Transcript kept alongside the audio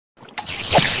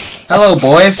Hello,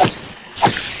 boys.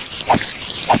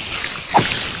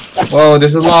 Whoa,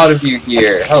 there's a lot of you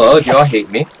here. Hello, do y'all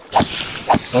hate me?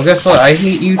 Well, guess what? I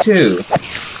hate you too.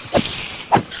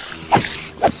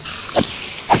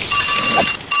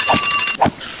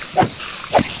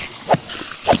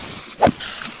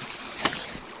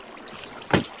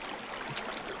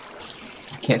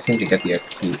 Can't seem to get the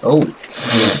XP. Oh,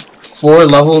 4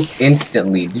 levels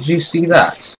instantly. Did you see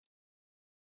that?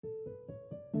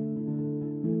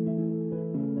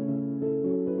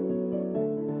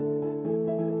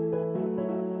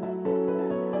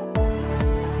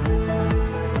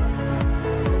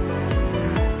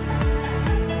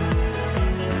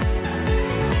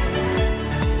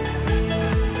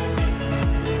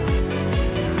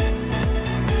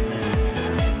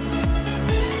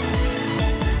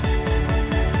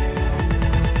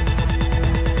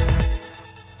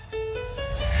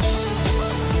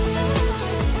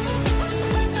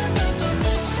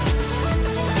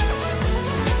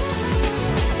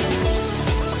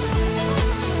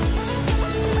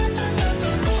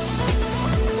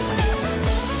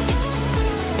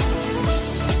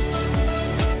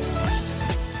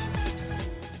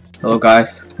 Hello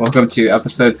guys, welcome to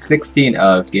episode 16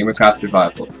 of Gamercraft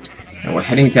Survival. And we're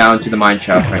heading down to the mine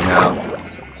shaft right now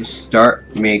to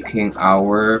start making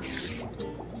our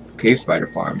cave spider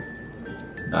farm.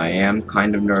 I am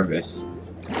kind of nervous,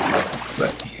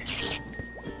 but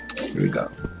here we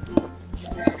go.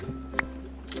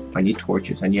 I need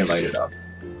torches, I need to light it up.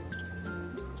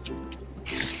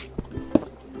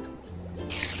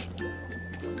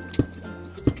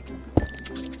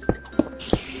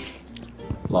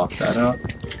 Lock that up.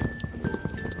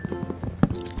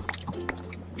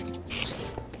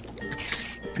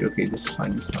 Okay, this is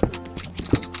fine, this is fine.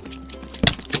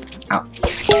 Ow.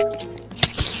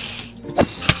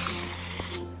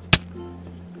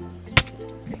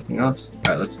 Anything else?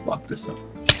 Alright, let's block this up.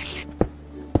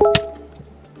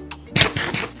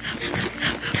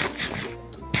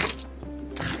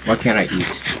 Why can't I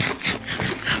eat?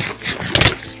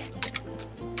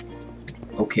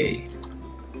 Okay.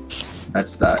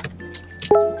 That's that.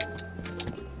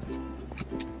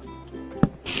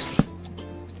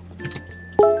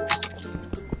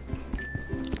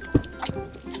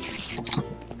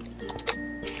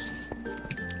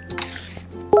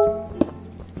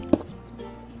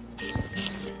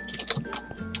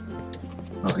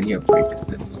 Oh, I need to break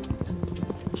this.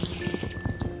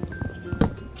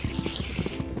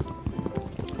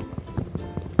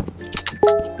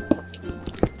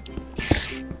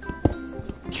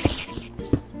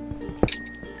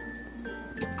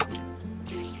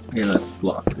 Okay, let's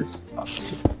block this up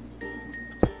too.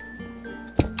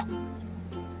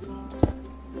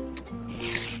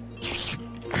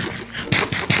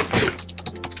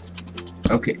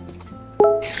 Okay.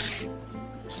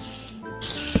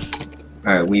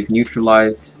 Alright, we've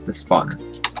neutralized the spawner.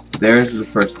 There's the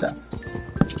first step.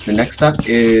 The next step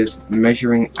is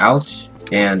measuring out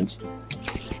and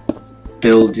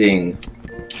building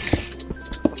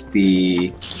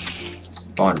the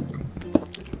spawn room,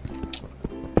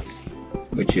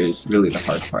 which is really the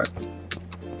hard part.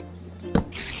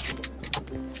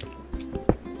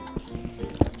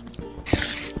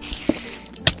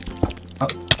 Oh,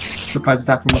 surprise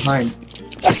attack from behind.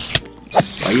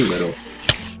 Why you little?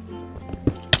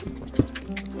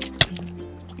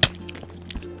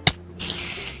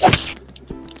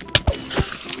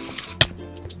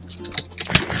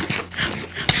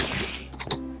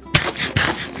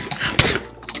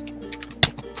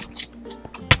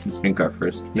 Let's drink our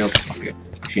first milk. Okay.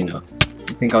 Actually, no.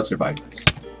 I think I'll survive this.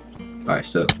 Alright,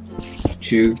 so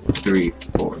 2, 3,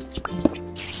 4.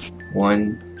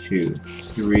 1, 2,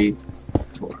 3,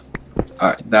 4.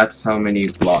 Alright, that's how many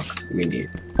blocks we need.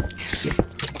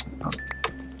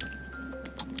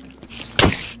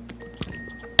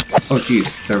 Oh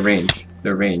geez, the range.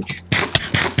 The range.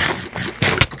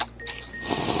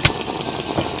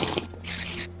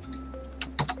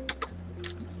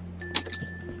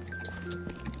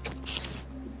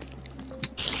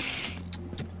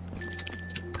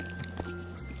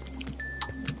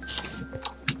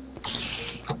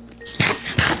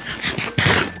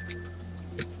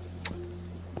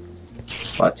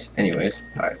 But anyways,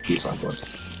 alright, keep on going.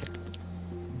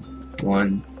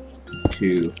 1,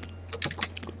 2.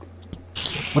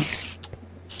 What?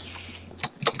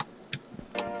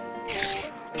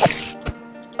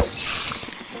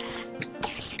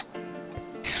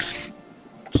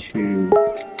 Two,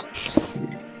 3.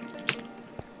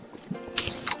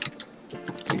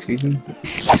 Excuse me?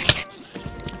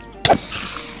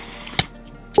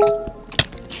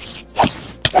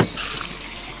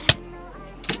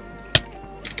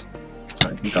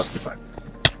 think I'll survive.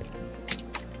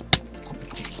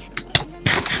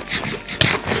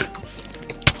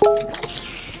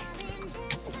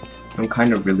 I'm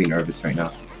kind of really nervous right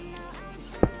now.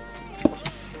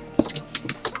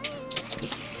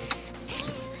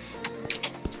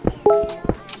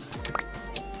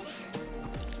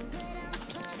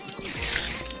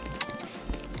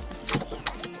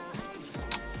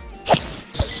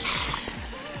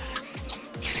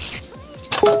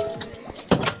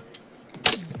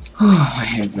 My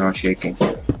hands are all shaking.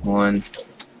 One.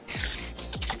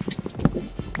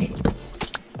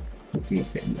 Didn't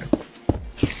fit in there.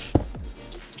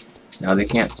 Now they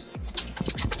can't.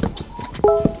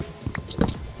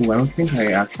 Ooh, I don't think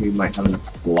I actually might have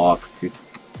enough blocks to.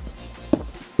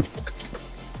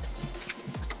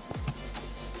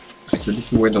 Okay, so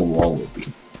this is where the wall will be.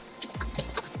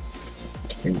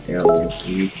 And it'll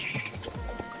reach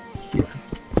here.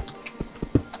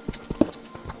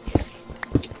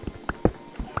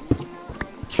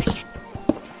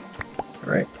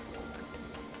 Alright.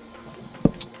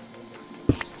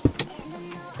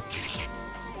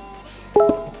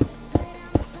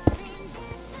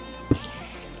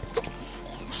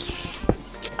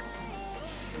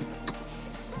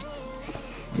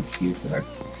 Let's use that.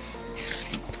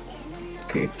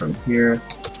 Okay, from here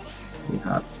we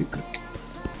have to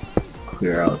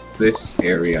clear out this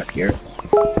area here.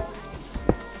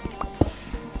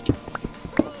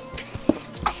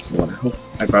 Well, I hope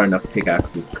I brought enough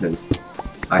pickaxes because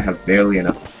I have barely any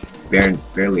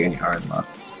iron left.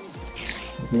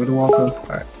 Where the wall goes?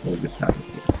 Alright, we'll just have it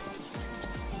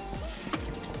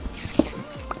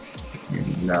here.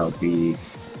 And that'll be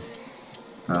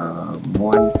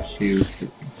 1, 2, 3.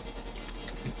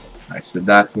 Alright, so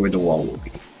that's where the wall will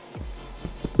be.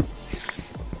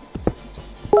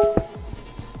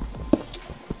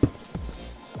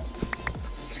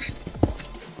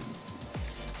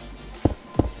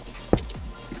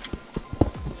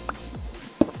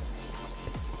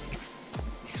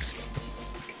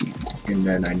 And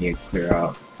then I need to clear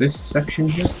out this section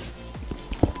here.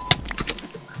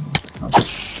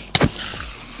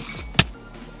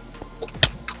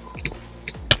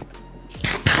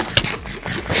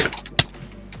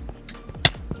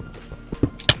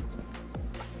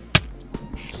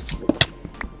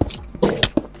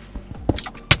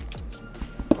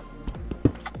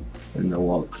 And the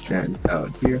wall extends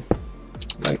out here,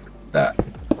 like that.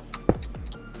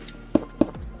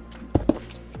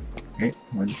 Okay,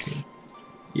 1, 2.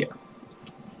 Yeah.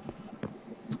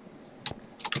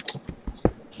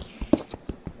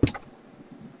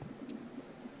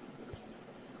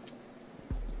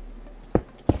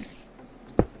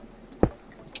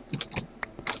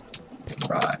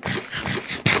 Right.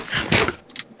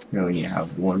 Now we need to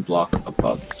have 1 block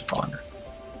above the spawner.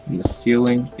 And the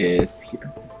ceiling is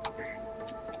here.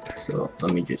 So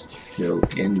let me just fill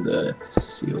in the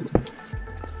ceiling.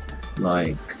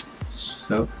 Like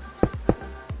so.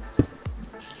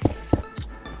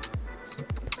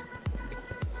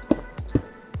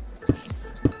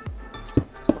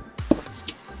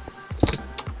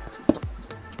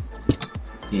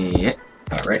 Yeah,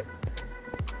 alright.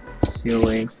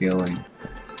 Ceiling.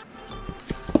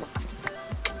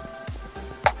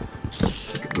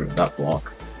 Get rid of that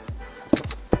block.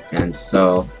 And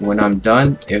so when I'm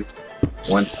done,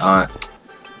 when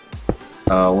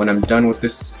I'm done with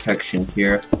this section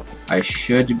here, I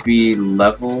should be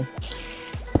level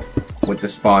with the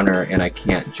spawner and I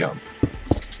can't jump.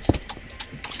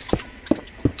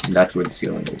 And that's where the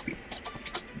ceiling will be.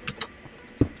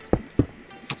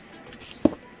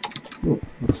 Ooh,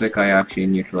 looks like I actually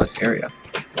neutralized area.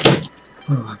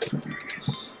 Oh, I'm so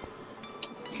nervous.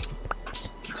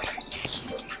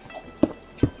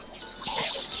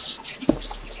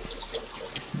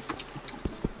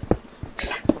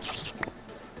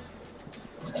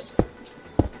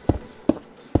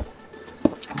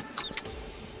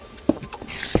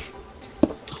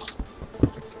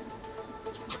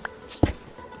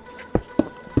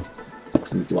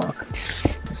 Block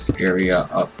this area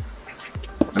up.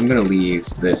 I'm gonna leave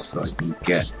this so I can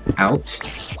get out.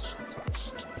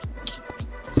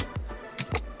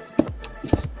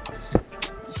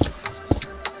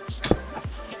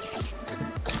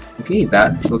 Okay,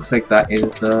 that looks like that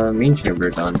is the main chamber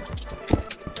done.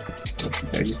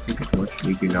 I just think of which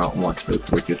we do not want those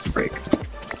torches to break.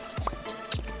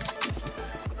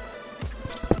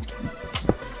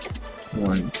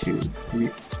 One, 2, 3,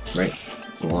 right?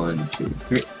 1, 2,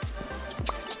 3.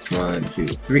 1, 2,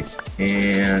 3.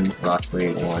 And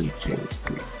lastly, 1, 2,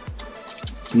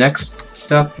 3. Next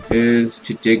step is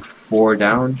to dig 4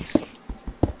 down.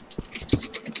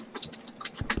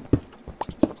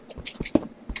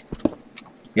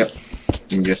 Yep.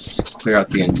 And just clear out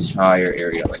the entire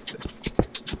area like this.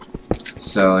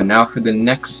 So now for the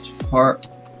next part.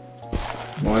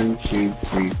 1, 2,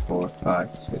 3, 4,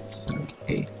 5, 6, 7,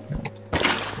 8, 9.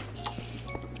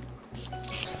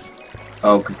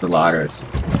 Oh, because the ladders.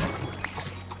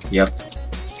 Yep.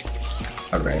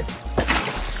 Alright.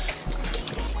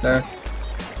 Source there.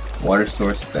 Water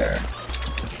source there.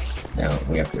 Now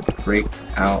we have to break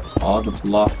out all the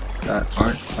blocks that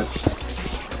aren't touched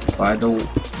by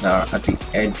that are at the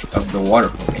edge of the water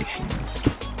formation.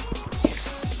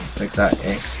 Just like that,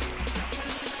 eh?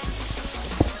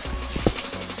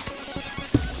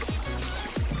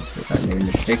 I made a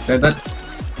mistake there then.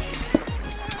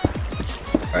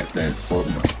 Alright then, 4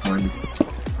 more. 1,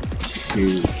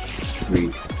 2,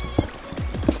 3.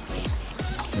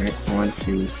 Alright, 1,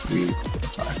 2, 3,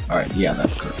 4, 5. Alright, yeah,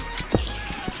 that's correct.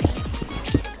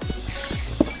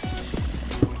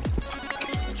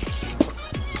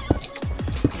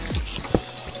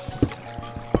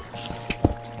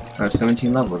 I have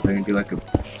 17 levels. I can do like a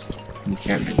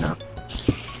enchantment now.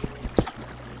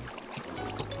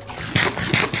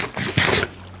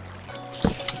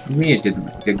 We need to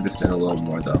dig this in a little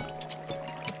more though.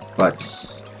 But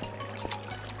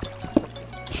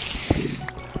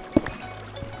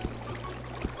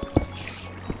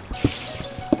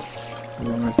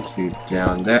 1, 2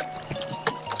 down there.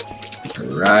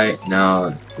 Right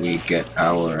now we get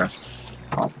our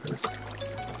hoppers.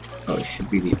 Oh, it should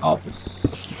be the opposite.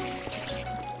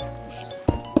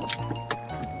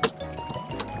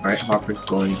 Alright, hoppers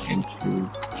going into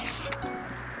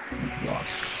block.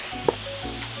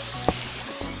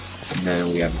 And then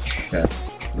we have a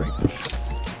chest right there.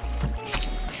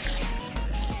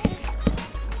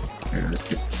 And let's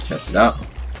just test it out.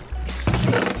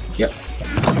 Yep.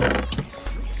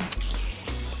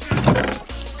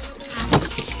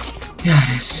 Yeah,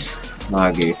 it is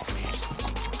laggy.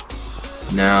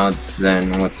 Now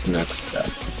then, what's the next step?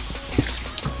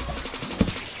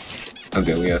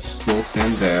 Okay, we have soul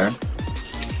sand there,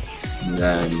 and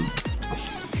then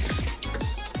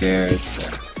stairs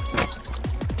there.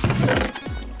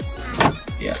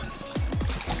 Yeah.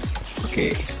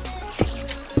 Okay.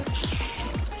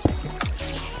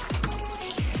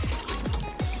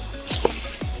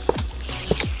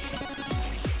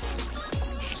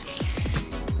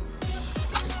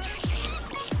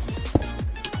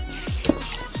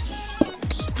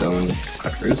 Stone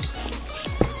cutters.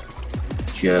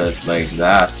 Just like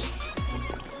that.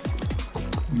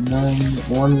 And then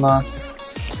one last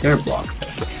stair block there.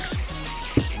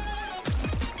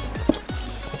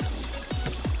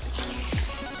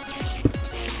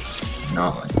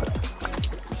 Not like that.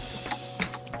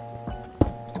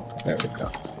 There we go.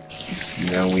 And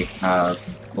then we have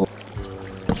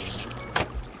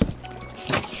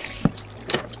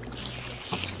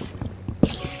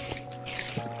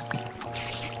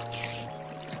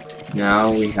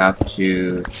now we have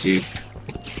to dig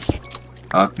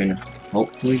up and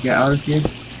hopefully get out of here.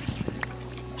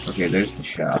 Okay, there's the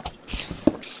shaft.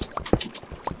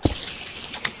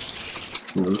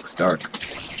 Ooh, it looks dark.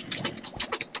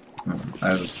 I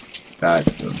have a bad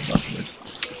feeling about this.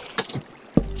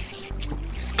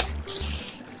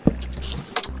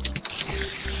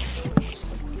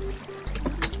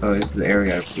 Oh, this is the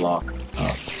area I blocked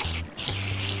up.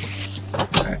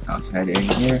 Alright, I'll head in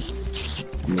here.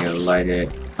 I'm gonna light it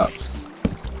up.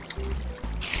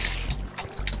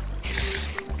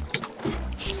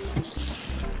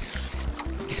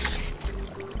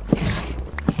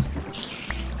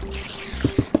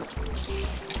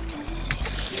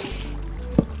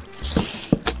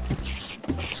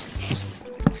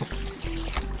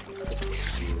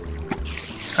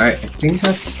 Alright, I think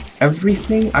that's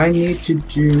everything I need to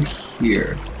do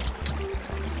here.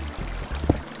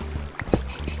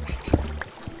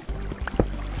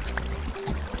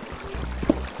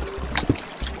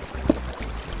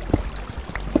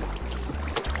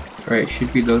 Alright,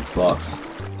 should be those blocks.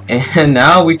 And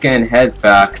now we can head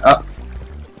back up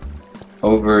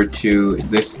over to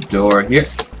this door here.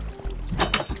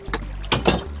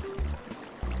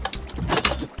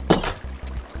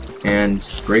 And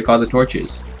break all the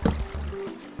torches.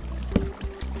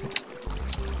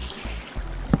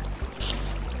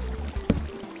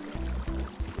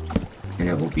 And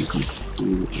it will be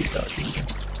completely dark.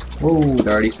 Whoa, it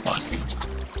already spawned.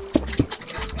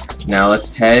 Now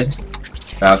let's head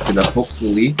back to the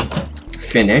hopefully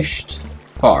finished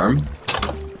farm.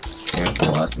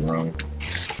 Careful, that's wrong.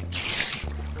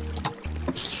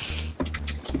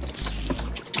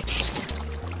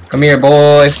 Come here,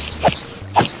 boys.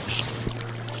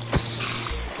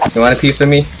 You want a piece of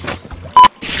me?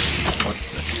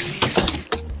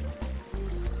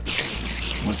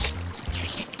 1, What?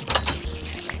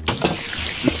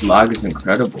 This lag is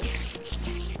incredible.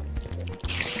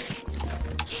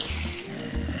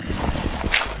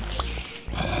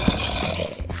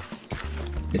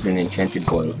 There's an enchanted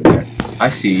boy over there. I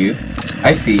see you.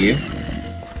 I see you.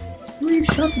 Where you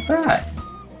shot the bat?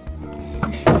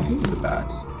 You shot me with the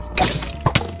bats.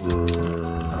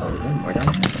 Oh, there's more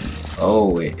down here.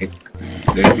 Oh wait,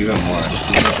 there's even more.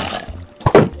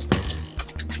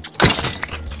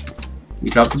 You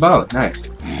dropped the bow.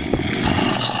 Nice.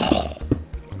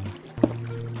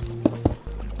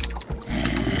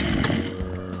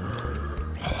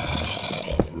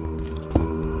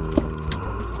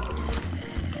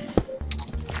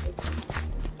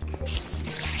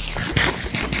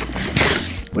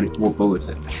 What bow is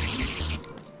it?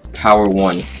 Power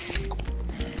 1.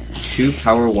 2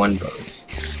 power 1 bows.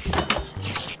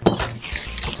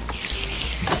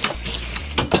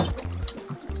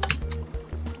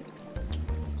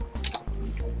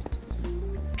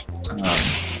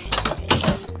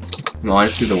 I'm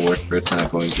honestly the worst person at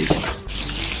going through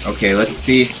this. Okay, let's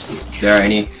see if there are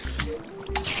any.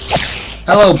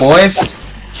 Hello, boys!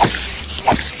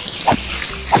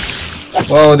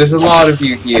 Whoa, there's a lot of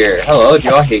you here. Hello, do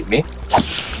y'all hate me?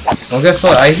 Well, guess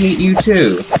what? I hate you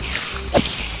too.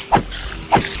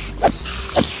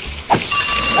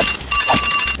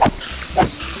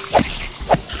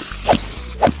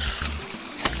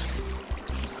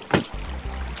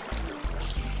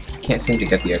 Can't seem to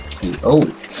get the XP. Oh,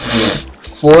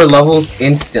 4 levels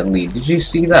instantly. Did you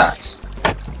see that?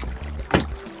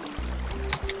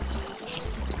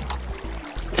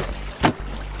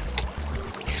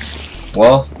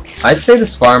 Well, I'd say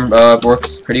this farm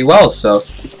works pretty well, so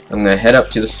I'm gonna head up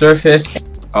to the surface.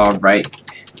 Alright.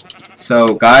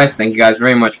 So, guys, thank you guys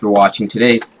very much for watching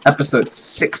today's episode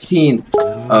 16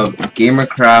 of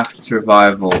Gamercraft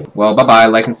Survival. Well, bye-bye,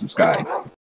 like and subscribe.